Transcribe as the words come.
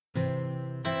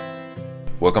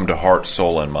Welcome to Heart,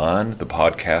 Soul, and Mind, the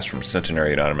podcast from Centenary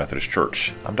United Methodist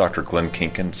Church. I'm Dr. Glenn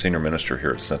Kinkin, Senior Minister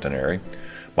here at Centenary.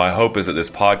 My hope is that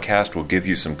this podcast will give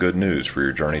you some good news for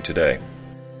your journey today.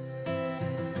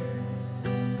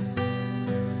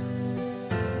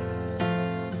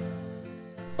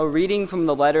 A reading from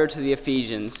the letter to the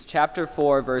Ephesians, chapter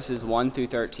 4, verses 1 through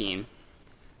 13.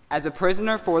 As a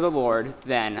prisoner for the Lord,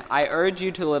 then, I urge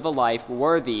you to live a life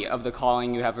worthy of the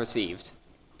calling you have received.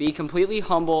 Be completely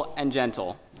humble and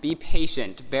gentle. Be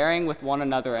patient, bearing with one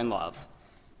another in love.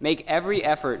 Make every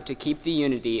effort to keep the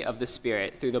unity of the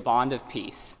Spirit through the bond of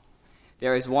peace.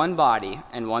 There is one body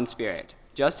and one Spirit,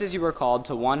 just as you were called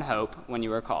to one hope when you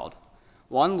were called.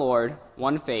 One Lord,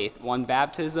 one faith, one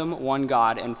baptism, one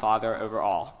God and Father over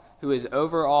all, who is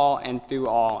over all and through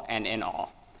all and in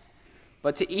all.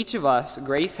 But to each of us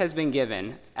grace has been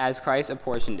given as Christ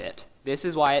apportioned it. This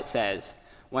is why it says,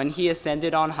 when he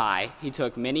ascended on high, he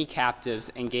took many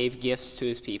captives and gave gifts to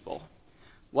his people.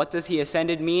 What does he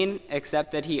ascended mean,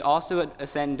 except that he also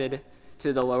ascended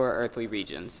to the lower earthly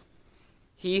regions?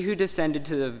 He who descended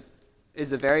is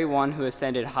the very one who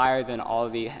ascended higher than all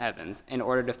the heavens in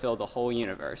order to fill the whole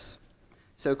universe.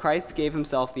 So Christ gave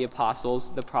himself the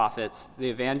apostles, the prophets, the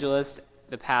evangelists,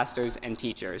 the pastors, and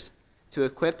teachers to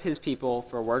equip his people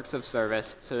for works of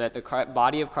service so that the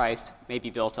body of Christ may be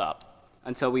built up,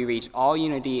 until we reach all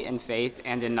unity in faith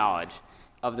and in knowledge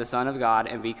of the Son of God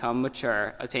and become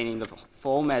mature, attaining the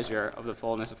full measure of the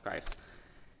fullness of Christ.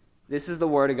 This is the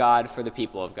word of God for the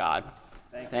people of God.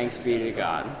 Thanks be to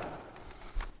God.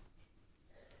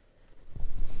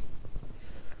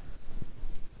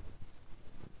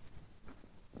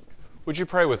 Would you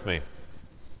pray with me?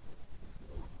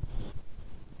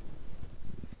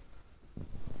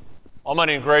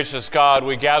 Almighty and gracious God,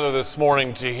 we gather this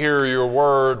morning to hear your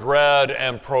word read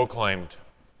and proclaimed.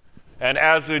 And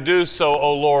as we do so,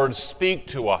 O Lord, speak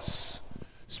to us.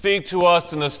 Speak to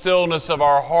us in the stillness of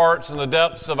our hearts and the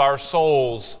depths of our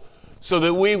souls, so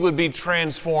that we would be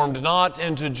transformed not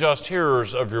into just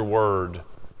hearers of your word,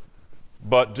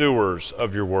 but doers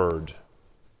of your word.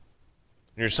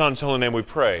 In your Son's holy name we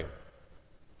pray.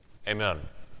 Amen.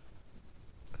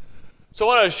 So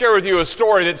I want to share with you a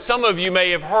story that some of you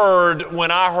may have heard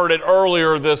when I heard it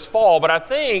earlier this fall, but I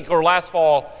think, or last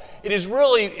fall, it is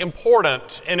really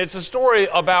important, and it's a story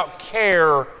about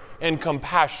care and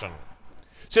compassion.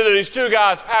 So there are these two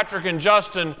guys, Patrick and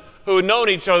Justin, who had known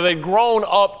each other. They'd grown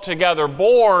up together,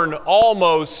 born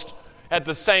almost at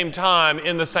the same time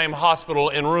in the same hospital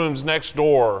in rooms next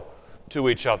door to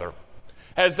each other.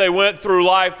 As they went through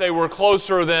life, they were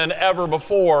closer than ever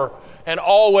before and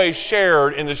always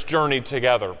shared in this journey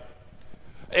together.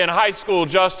 In high school,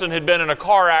 Justin had been in a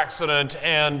car accident,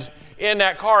 and in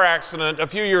that car accident, a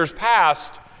few years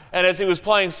passed, and as he was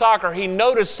playing soccer, he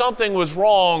noticed something was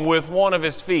wrong with one of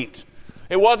his feet.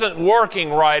 It wasn't working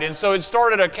right, and so it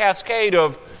started a cascade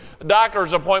of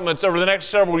doctor's appointments over the next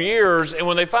several years, and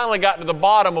when they finally got to the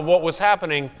bottom of what was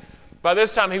happening, by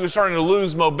this time he was starting to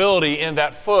lose mobility in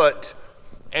that foot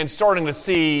and starting to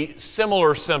see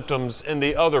similar symptoms in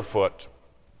the other foot.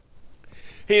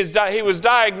 He was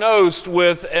diagnosed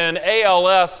with an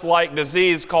ALS-like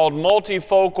disease called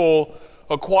multifocal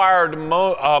acquired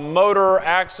motor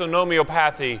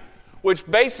axonomyopathy, which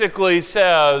basically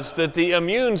says that the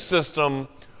immune system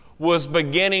was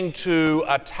beginning to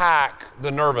attack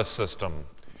the nervous system.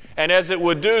 And as it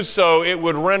would do so, it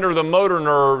would render the motor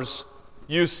nerves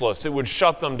useless. It would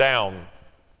shut them down.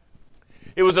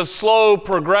 It was a slow,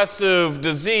 progressive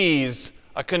disease,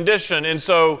 a condition, and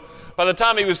so by the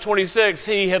time he was 26,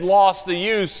 he had lost the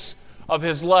use of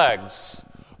his legs.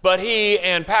 But he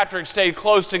and Patrick stayed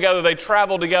close together. They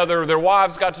traveled together. Their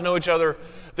wives got to know each other.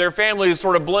 Their families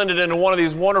sort of blended into one of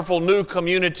these wonderful new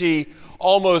community,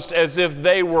 almost as if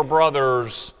they were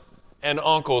brothers and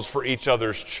uncles for each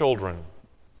other's children.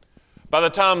 By the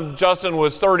time Justin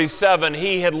was 37,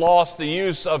 he had lost the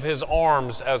use of his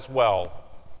arms as well.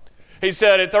 He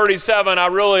said, at 37,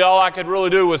 all I could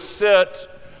really do was sit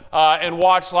and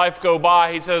watch life go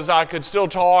by. He says, I could still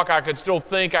talk, I could still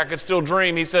think, I could still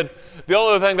dream. He said, the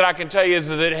only thing that I can tell you is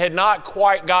that it had not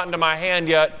quite gotten to my hand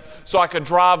yet, so I could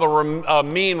drive a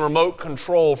mean remote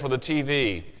control for the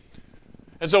TV.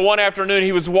 And so one afternoon,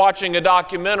 he was watching a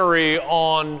documentary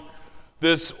on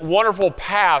this wonderful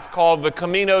path called the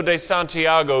Camino de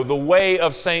Santiago, the Way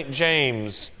of St.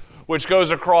 James, which goes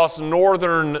across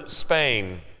northern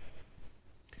Spain.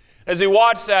 As he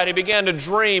watched that, he began to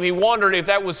dream. He wondered if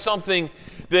that was something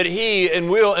that he in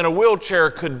a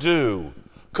wheelchair could do.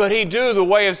 Could he do the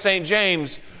Way of St.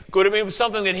 James? Could it be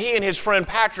something that he and his friend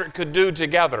Patrick could do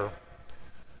together?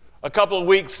 A couple of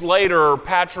weeks later,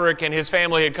 Patrick and his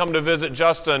family had come to visit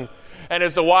Justin, And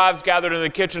as the wives gathered in the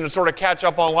kitchen to sort of catch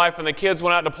up on life and the kids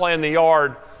went out to play in the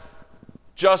yard,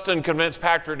 Justin convinced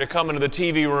Patrick to come into the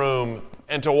TV room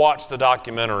and to watch the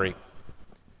documentary.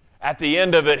 At the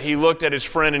end of it, he looked at his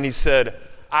friend and he said,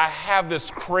 "I have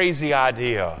this crazy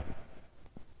idea."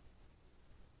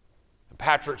 And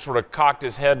Patrick sort of cocked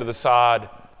his head to the side,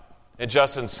 and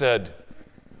Justin said,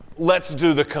 "Let's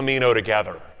do the Camino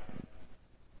together."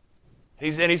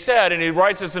 And he said, and he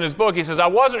writes this in his book, he says, "I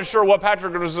wasn't sure what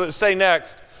Patrick was going to say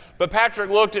next, but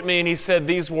Patrick looked at me and he said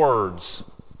these words,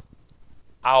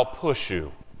 'I'll push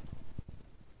you.'"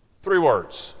 3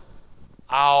 words,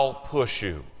 "I'll push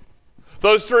you."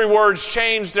 Those 3 words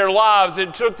changed their lives.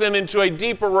 It took them into a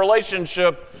deeper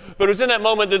relationship, but it was in that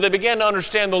moment that they began to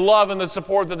understand the love and the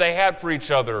support that they had for each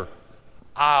other.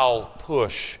 I'll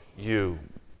push you.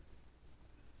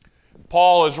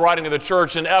 Paul is writing to the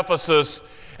church in Ephesus,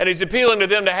 and he's appealing to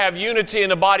them to have unity in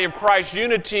the body of Christ,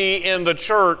 unity in the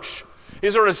church.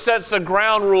 He sort of sets the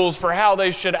ground rules for how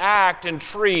they should act and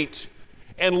treat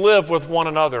and live with one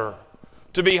another,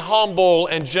 to be humble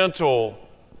and gentle,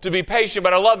 to be patient,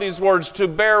 but I love these words, to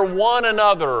bear one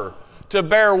another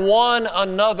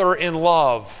in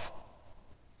love.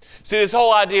 See, this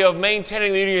whole idea of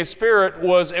maintaining the unity of spirit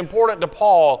was important to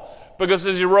Paul because,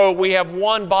 as he wrote, we have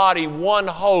one body, one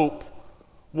hope,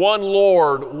 one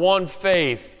Lord, one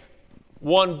faith,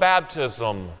 one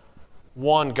baptism,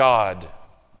 one God.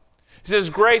 He says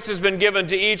grace has been given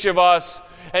to each of us,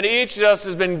 and each of us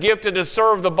has been gifted to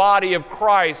serve the body of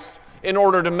Christ in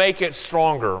order to make it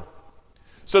stronger.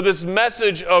 So this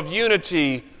message of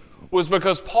unity was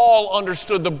because Paul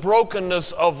understood the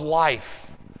brokenness of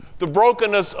life, the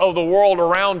brokenness of the world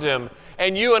around him,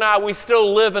 and you and I, we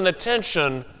still live in the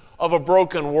tension of a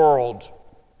broken world.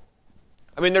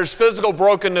 I mean, there's physical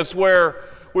brokenness where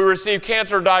we receive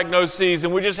cancer diagnoses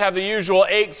and we just have the usual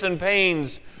aches and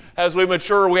pains as we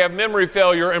mature. We have memory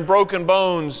failure and broken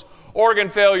bones, organ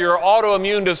failure,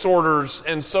 autoimmune disorders,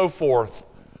 and so forth.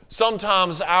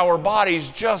 Sometimes our bodies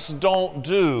just don't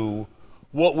do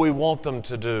what we want them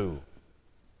to do.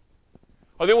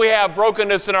 Or then we have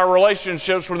brokenness in our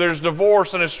relationships where there's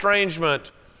divorce and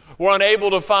estrangement. We're unable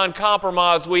to find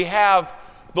compromise. We have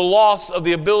the loss of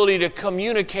the ability to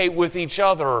communicate with each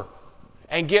other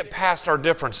and get past our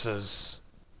differences.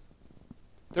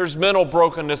 There's mental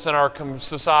brokenness in our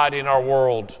society, in our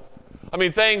world. I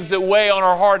mean, things that weigh on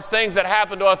our hearts, things that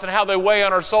happen to us and how they weigh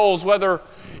on our souls, whether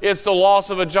it's the loss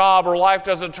of a job or life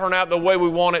doesn't turn out the way we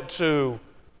want it to.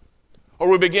 Or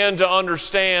we begin to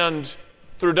understand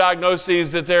through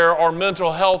diagnoses that there are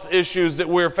mental health issues that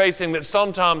we're facing that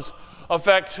sometimes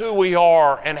affect who we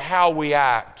are and how we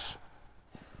act.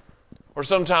 Or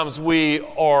sometimes we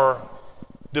are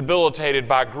debilitated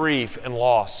by grief and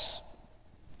loss,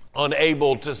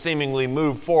 unable to seemingly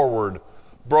move forward,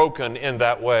 broken in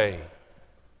that way.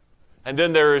 And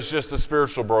then there is just the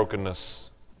spiritual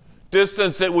brokenness.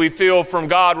 Distance that we feel from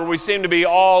God, where we seem to be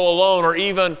all alone, or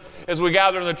even as we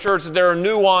gather in the church, that there are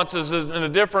nuances in the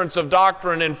difference of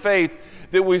doctrine and faith,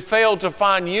 that we fail to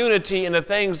find unity in the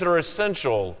things that are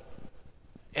essential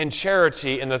and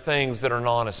charity in the things that are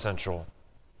non-essential.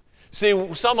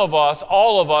 See, some of us,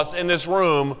 all of us in this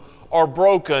room, are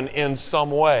broken in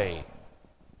some way.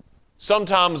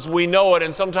 Sometimes we know it,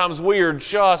 and sometimes we are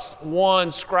just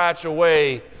one scratch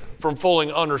away from fully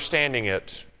understanding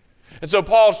it. And so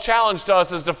Paul's challenge to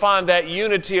us is to find that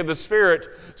unity of the Spirit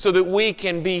so that we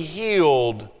can be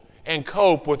healed and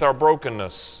cope with our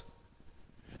brokenness.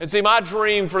 And see, my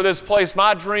dream for this place,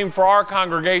 my dream for our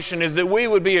congregation is that we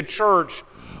would be a church,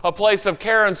 a place of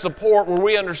care and support where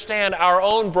we understand our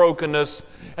own brokenness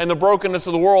and the brokenness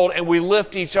of the world, and we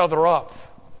lift each other up.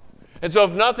 And so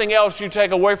if nothing else you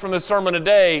take away from this sermon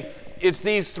today, it's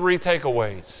these 3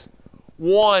 takeaways.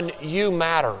 1, you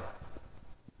matter.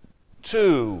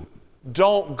 2,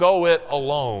 don't go it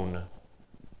alone.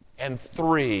 And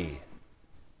 3,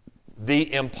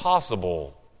 the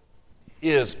impossible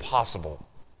is possible.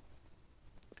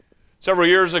 Several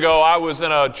years ago, I was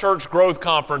in a church growth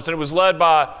conference, and it was led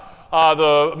by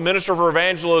the Minister for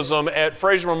Evangelism at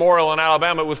Fraser Memorial in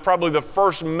Alabama. It was probably the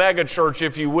first mega church,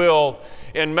 if you will,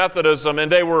 in Methodism.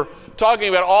 And they were talking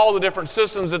about all the different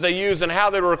systems that they use and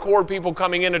how they record people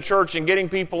coming into church and getting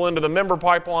people into the member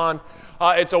pipeline.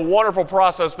 It's a wonderful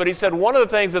process. But he said one of the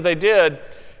things that they did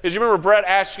is, you remember Brett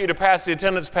asked you to pass the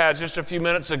attendance pads just a few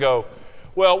minutes ago.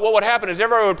 Well, what would happen is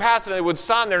everybody would pass it and they would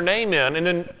sign their name in, and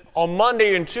then on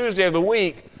Monday and Tuesday of the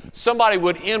week, somebody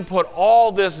would input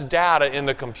all this data in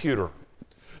the computer.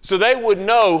 So they would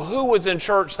know who was in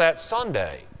church that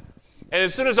Sunday. And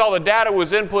as soon as all the data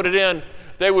was inputted in,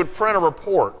 they would print a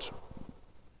report.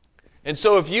 And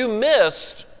so if you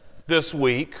missed this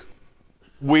week,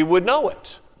 we would know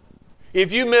it.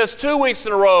 If you miss 2 weeks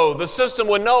in a row, the system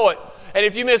would know it. And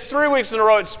if you miss 3 weeks in a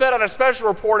row, it sped out a special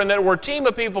report, and there were a team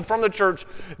of people from the church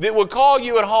that would call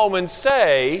you at home and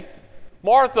say,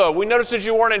 Martha, we noticed that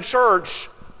you weren't in church.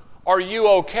 Are you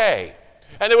okay?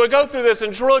 And they would go through this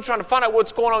and really trying to find out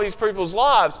what's going on in these people's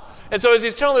lives. And so as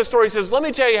he's telling this story, he says, let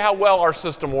me tell you how well our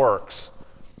system works.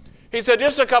 He said,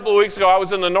 just a couple of weeks ago, I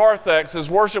was in the narthex as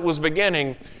worship was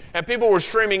beginning, and people were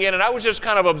streaming in, and I was just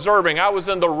kind of observing. I was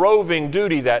in the roving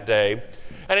duty that day.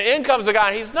 And in comes a guy,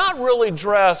 and he's not really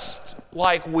dressed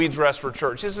like we dress for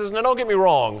church. He says, now don't get me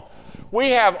wrong.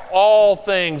 We have all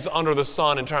things under the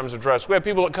sun in terms of dress. We have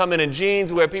people that come in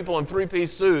jeans. We have people in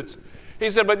three-piece suits. He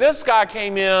said, but this guy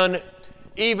came in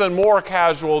even more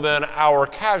casual than our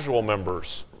casual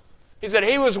members. He said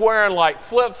he was wearing like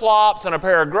flip-flops and a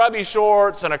pair of grubby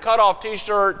shorts and a cut-off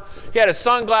T-shirt. He had his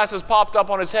sunglasses popped up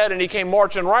on his head, and he came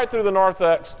marching right through the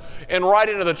narthex and right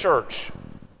into the church.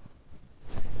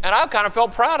 And I kind of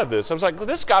felt proud of this. I was like, well,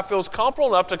 this guy feels comfortable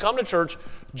enough to come to church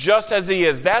just as he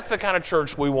is. That's the kind of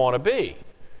church we want to be.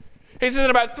 He says, and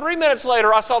about 3 minutes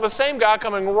later, I saw the same guy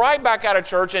coming right back out of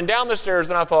church and down the stairs,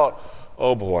 and I thought,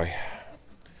 oh boy.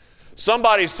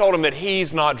 Somebody's told him that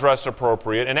he's not dressed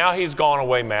appropriate, and now he's gone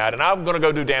away mad, and I'm going to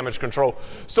go do damage control.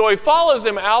 So he follows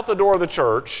him out the door of the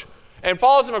church and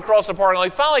follows him across the parking lot. He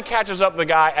finally catches up the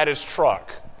guy at his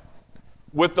truck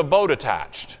with the boat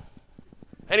attached.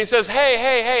 And he says,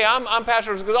 hey, I'm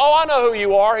Pastor. He goes, oh, I know who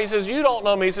you are. He says, you don't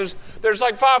know me. He says, there's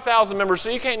like 5,000 members, so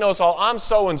you can't know us all. I'm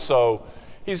so-and-so.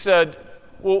 He said,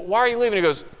 well, why are you leaving? He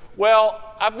goes,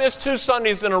 well, I've missed 2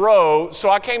 Sundays in a row, so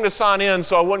I came to sign in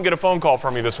so I wouldn't get a phone call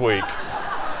from you this week.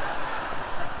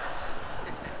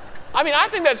 I mean, I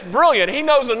think that's brilliant. He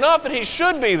knows enough that he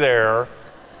should be there,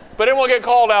 but he won't get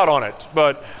called out on it.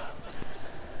 But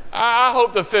I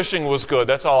hope the fishing was good.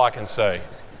 That's all I can say.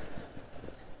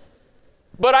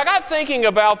 But I got thinking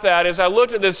about that as I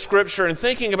looked at this scripture and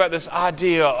thinking about this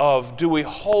idea of, do we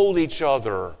hold each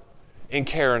other in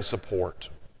care and support?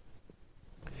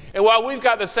 And while we've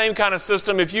got the same kind of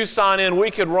system, if you sign in,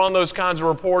 we could run those kinds of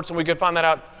reports and we could find that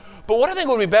out. But what I think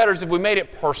would be better is if we made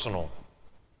it personal.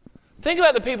 Think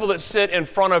about the people that sit in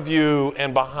front of you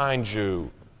and behind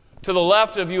you, to the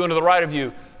left of you and to the right of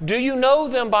you. Do you know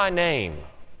them by name?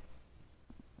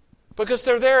 Because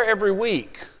they're there every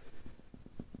week.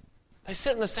 They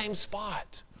sit in the same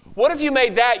spot. What if you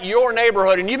made that your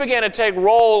neighborhood and you began to take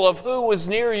roll of who was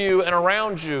near you and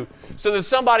around you so that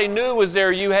somebody new was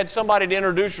there, you had somebody to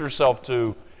introduce yourself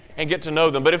to and get to know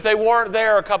them. But if they weren't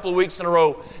there a couple of weeks in a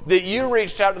row, that you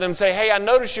reached out to them and say, hey, I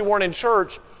noticed you weren't in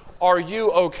church. Are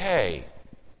you okay?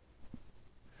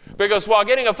 Because while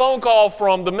getting a phone call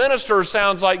from the minister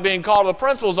sounds like being called to the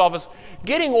principal's office,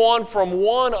 getting one from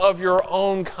one of your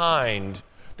own kind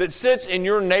that sits in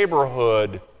your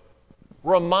neighborhood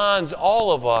reminds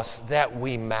all of us that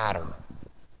we matter.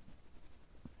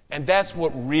 And that's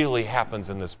what really happens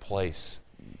in this place.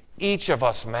 Each of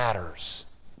us matters.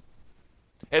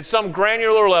 At some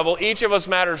granular level, each of us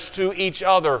matters to each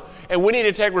other, and we need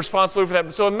to take responsibility for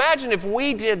that. So imagine if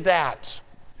we did that.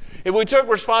 If we took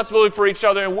responsibility for each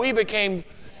other and we became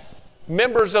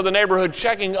members of the neighborhood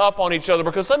checking up on each other.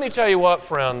 Because let me tell you what,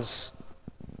 friends,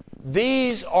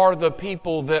 these are the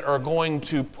people that are going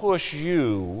to push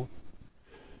you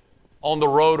on the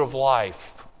road of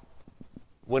life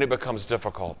when it becomes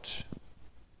difficult.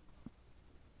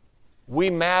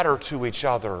 We matter to each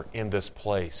other in this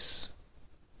place.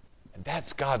 And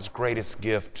that's God's greatest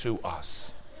gift to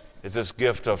us, is this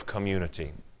gift of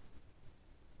community.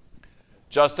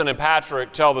 Justin and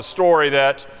Patrick tell the story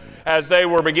that as they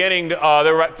were beginning, they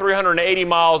were at 380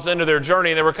 miles into their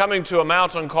journey, and they were coming to a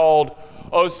mountain called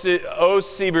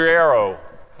Osibiero.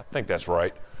 I think that's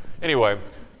right. Anyway,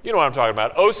 you know what I'm talking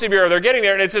about. Osibiero. They're getting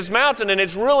there, and it's this mountain, and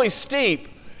it's really steep.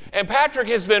 And Patrick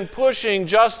has been pushing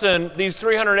Justin these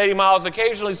 380 miles.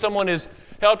 Occasionally someone has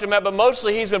helped him out, but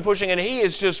mostly he's been pushing, and he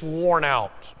is just worn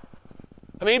out.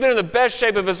 I mean, he'd been in the best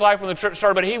shape of his life when the trip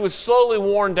started, but he was slowly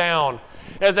worn down.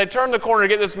 As they turned the corner to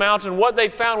get this mountain, what they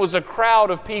found was a crowd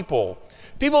of people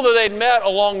that they'd met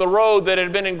along the road that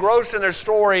had been engrossed in their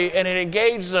story and had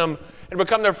engaged them and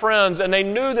become their friends, and they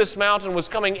knew this mountain was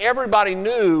coming. Everybody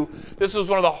knew this was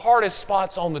one of the hardest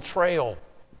spots on the trail.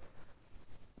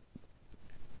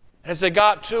 As they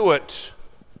got to it,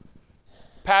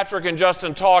 Patrick and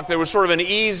Justin talked. There was sort of an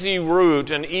easy route,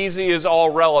 and easy is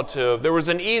all relative. There was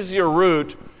an easier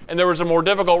route, and there was a more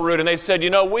difficult route, and they said,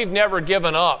 we've never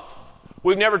given up.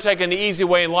 We've never taken the easy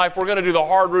way in life. We're going to do the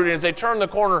hard route. And as they turned the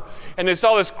corner and they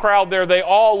saw this crowd there, they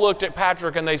all looked at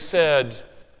Patrick and they said,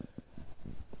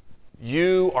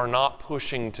 you are not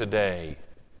pushing today.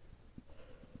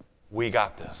 We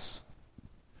got this.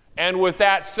 And with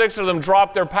that, 6 of them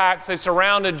dropped their packs. They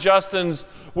surrounded Justin's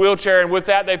wheelchair, and with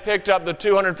that, they picked up the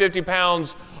 250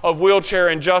 pounds of wheelchair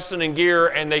and Justin in gear,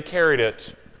 and they carried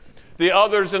it. The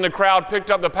others in the crowd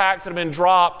picked up the packs that had been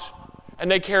dropped,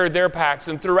 and they carried their packs.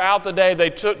 And throughout the day,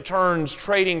 they took turns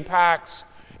trading packs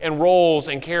and rolls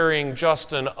and carrying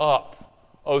Justin up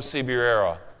O.C.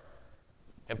 Bureira.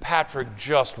 And Patrick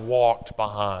just walked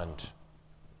behind.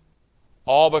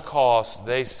 All because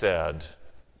they said,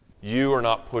 "You are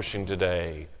not pushing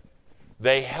today."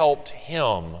 They helped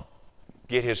him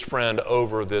get his friend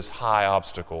over this high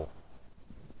obstacle.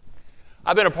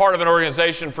 I've been a part of an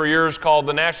organization for years called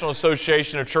the National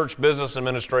Association of Church Business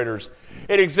Administrators.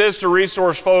 It exists to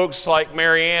resource folks like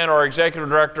Mary Ann, our executive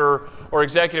director, or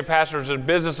executive pastors and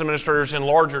business administrators in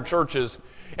larger churches.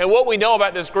 And what we know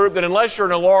about this group, that unless you're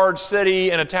in a large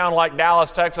city in a town like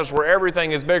Dallas, Texas, where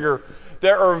everything is bigger,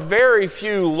 there are very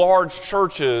few large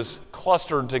churches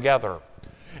clustered together.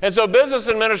 And so business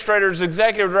administrators,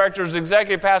 executive directors,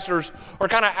 executive pastors are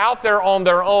kind of out there on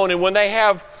their own. And when they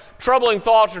have troubling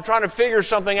thoughts or trying to figure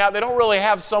something out, they don't really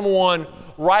have someone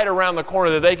right around the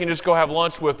corner that they can just go have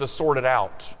lunch with to sort it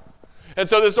out. And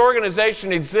so this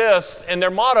organization exists, and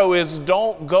their motto is,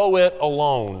 "Don't go it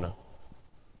alone."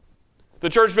 The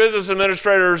church business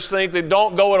administrators think that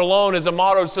 "don't go it alone" is a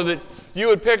motto so that you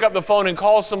would pick up the phone and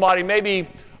call somebody maybe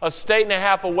a state and a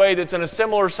half away that's in a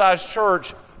similar sized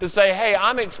church to say, "Hey,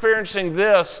 I'm experiencing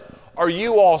this. Are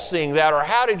you all seeing that? Or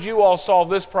how did you all solve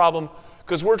this problem?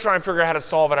 Because we're trying to figure out how to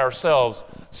solve it ourselves."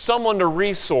 Someone to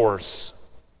resource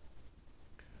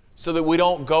so that we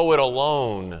don't go it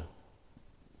alone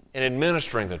in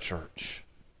administering the church.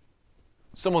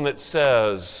 Someone that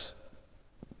says,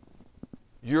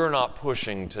 "You're not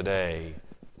pushing today.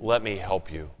 Let me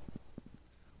help you."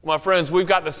 My friends, we've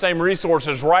got the same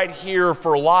resources right here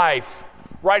for life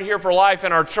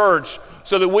in our church,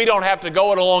 so that we don't have to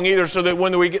go it alone either, so that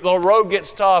when the road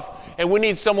gets tough and we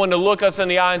need someone to look us in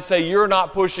the eye and say, "You're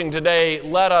not pushing today,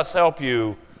 let us help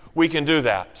you," we can do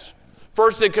that.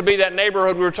 First, it could be that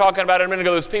neighborhood we were talking about a minute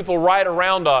ago, those people right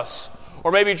around us.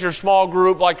 Or maybe it's your small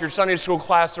group like your Sunday school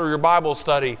class or your Bible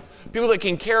study. People that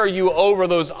can carry you over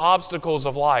those obstacles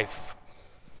of life.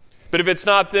 But if it's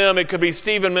not them, it could be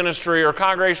Stephen Ministry or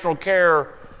Congregational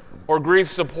Care or Grief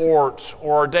Support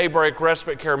or our Daybreak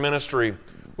Respite Care Ministry.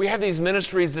 We have these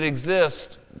ministries that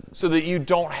exist so that you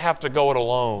don't have to go it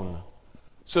alone,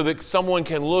 so that someone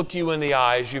can look you in the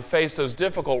eye as you face those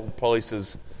difficult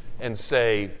places and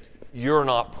say, "You're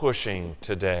not pushing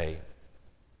today."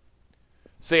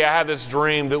 See, I have this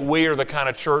dream that we are the kind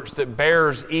of church that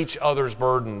bears each other's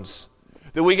burdens,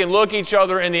 that we can look each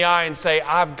other in the eye and say,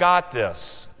 "I've got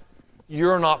this.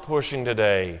 You're not pushing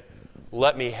today.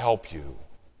 Let me help you."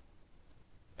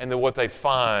 And that what they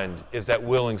find is that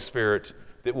willing spirit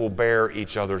that will bear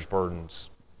each other's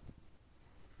burdens.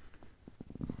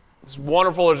 As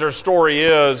wonderful as their story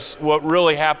is, what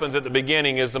really happens at the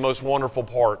beginning is the most wonderful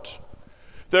part.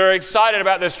 They're excited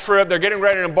about this trip. They're getting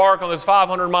ready to embark on this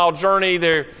 500-mile journey.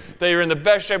 They're in the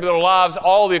best shape of their lives.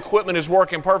 All the equipment is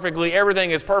working perfectly.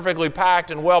 Everything is perfectly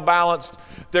packed and well balanced.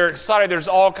 They're excited. There's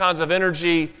all kinds of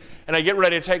energy. And they get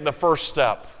ready to take the first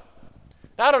step.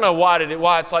 Now, I don't know why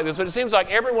it's like this, but it seems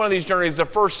like every one of these journeys, the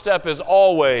first step is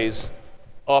always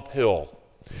uphill.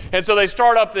 And so they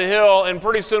start up the hill, and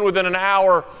pretty soon, within an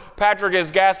hour, Patrick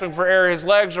is gasping for air. His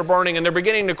legs are burning, and they're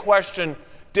beginning to question,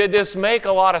 did this make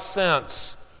a lot of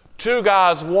sense? 2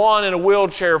 guys, one in a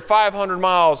wheelchair, 500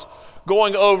 miles,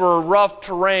 going over rough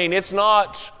terrain. It's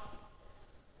not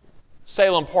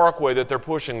Salem Parkway that they're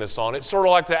pushing this on. It's sort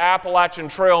of like the Appalachian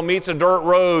Trail meets a dirt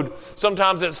road.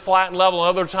 Sometimes it's flat and level,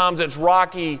 and other times it's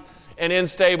rocky and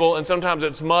unstable, and sometimes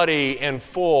it's muddy and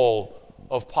full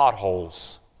of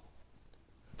potholes.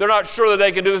 They're not sure that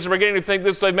they can do this. They're beginning to think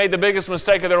this. They've made the biggest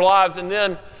mistake of their lives, and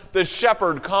then the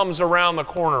shepherd comes around the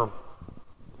corner.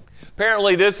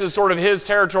 Apparently, this is sort of his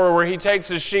territory where he takes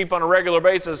his sheep on a regular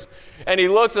basis, and he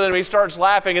looks at them, he starts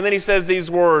laughing, and then he says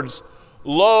these words,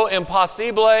 "Lo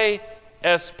impossible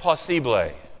es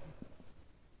possible."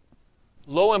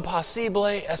 Lo impossible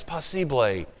es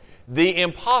possible. The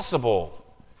impossible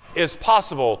is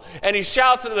possible. And he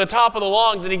shouts it at the top of the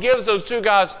lungs, and he gives those 2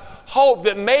 guys hope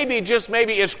that maybe, just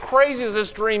maybe, as crazy as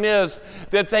this dream is,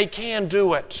 that they can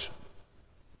do it.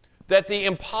 That the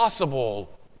impossible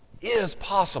is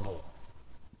possible.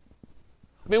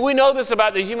 I mean, we know this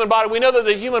about the human body. We know that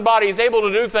the human body is able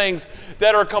to do things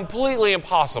that are completely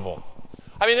impossible.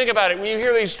 I mean, think about it. When you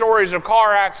hear these stories of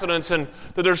car accidents and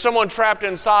that there's someone trapped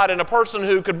inside, and a person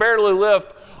who could barely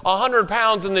lift 100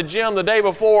 pounds in the gym the day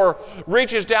before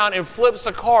reaches down and flips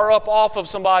a car up off of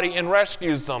somebody and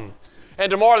rescues them. And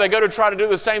tomorrow they go to try to do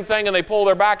the same thing and they pull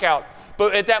their back out.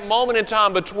 But at that moment in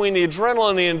time between the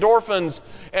adrenaline, the endorphins,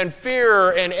 and fear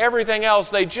and everything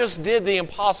else, they just did the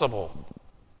impossible.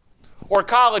 Or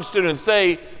college students,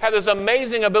 they have this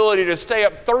amazing ability to stay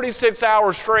up 36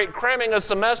 hours straight, cramming a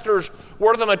semester's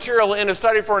worth of material into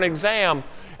study for an exam,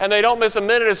 and they don't miss a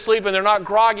minute of sleep, and they're not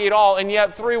groggy at all, and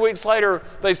yet 3 weeks later,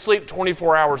 they sleep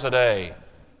 24 hours a day.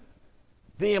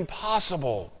 The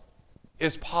impossible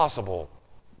is possible.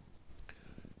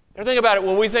 And think about it,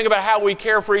 when we think about how we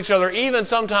care for each other, even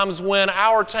sometimes when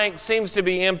our tank seems to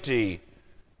be empty,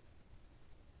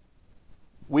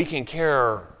 we can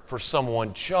care for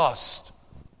someone just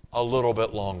a little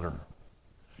bit longer.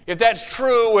 If that's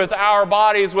true with our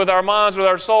bodies, with our minds, with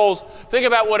our souls, think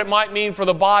about what it might mean for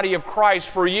the body of Christ,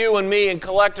 for you and me, and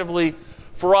collectively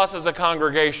for us as a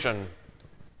congregation.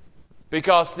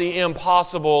 Because the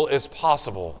impossible is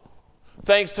possible.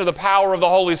 Thanks to the power of the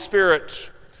Holy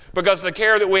Spirit, because of the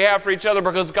care that we have for each other,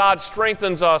 because God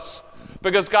strengthens us,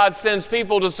 because God sends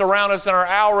people to surround us in our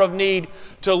hour of need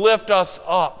to lift us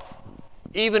up,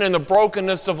 even in the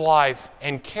brokenness of life,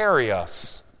 and carry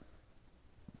us.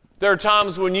 There are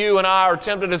times when you and I are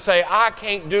tempted to say, I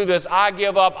can't do this, I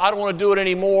give up, I don't want to do it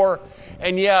anymore,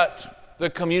 and yet the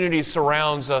community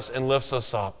surrounds us and lifts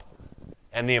us up,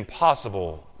 and the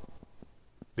impossible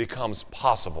becomes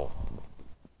possible.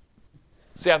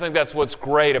 See, I think that's what's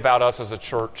great about us as a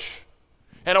church.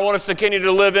 And I want us to continue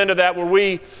to live into that, where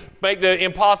we make the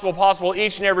impossible possible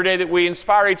each and every day, that we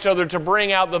inspire each other to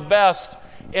bring out the best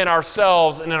in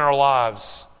ourselves and in our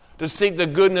lives, to seek the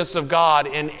goodness of God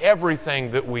in everything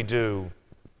that we do,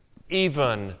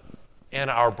 even in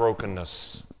our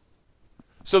brokenness.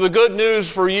 So the good news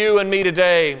for you and me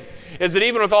today is that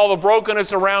even with all the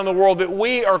brokenness around the world, that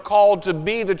we are called to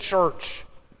be the church.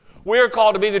 We are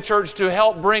called to be the church to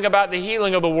help bring about the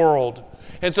healing of the world.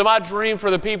 And so my dream for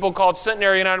the people called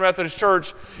Centenary United Methodist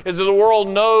Church is that the world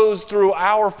knows through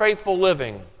our faithful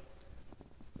living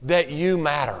that you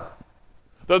matter.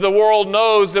 That the world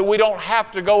knows that we don't have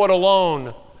to go it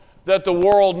alone. That the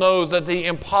world knows that the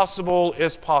impossible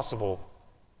is possible.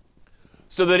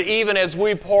 So that even as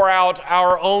we pour out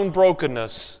our own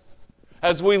brokenness,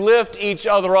 as we lift each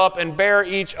other up and bear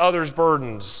each other's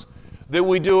burdens, that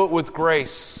we do it with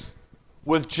grace,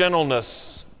 with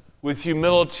gentleness, with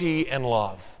humility and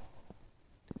love.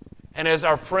 And as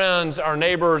our friends, our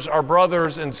neighbors, our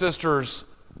brothers and sisters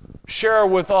share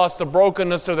with us the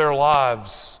brokenness of their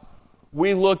lives,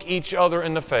 we look each other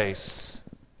in the face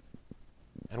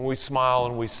and we smile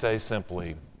and we say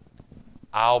simply,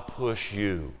 I'll push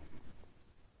you.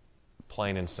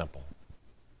 Plain and simple.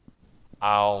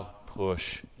 I'll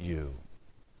push you.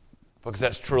 Because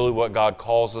that's truly what God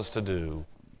calls us to do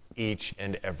each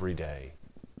and every day.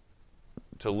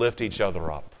 To lift each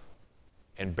other up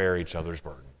and bear each other's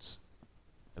burdens.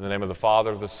 In the name of the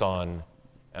Father, the Son,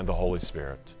 and the Holy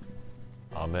Spirit.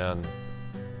 Amen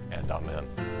and amen.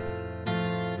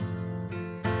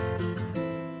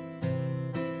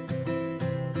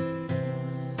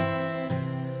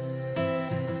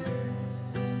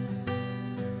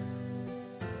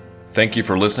 Thank you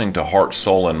for listening to Heart,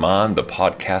 Soul, and Mind, the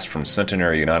podcast from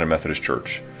Centenary United Methodist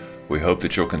Church. We hope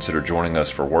that you'll consider joining us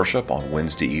for worship on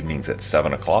Wednesday evenings at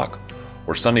 7 o'clock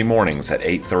or Sunday mornings at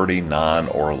 8:30, 9,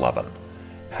 or 11.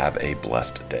 Have a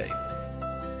blessed day.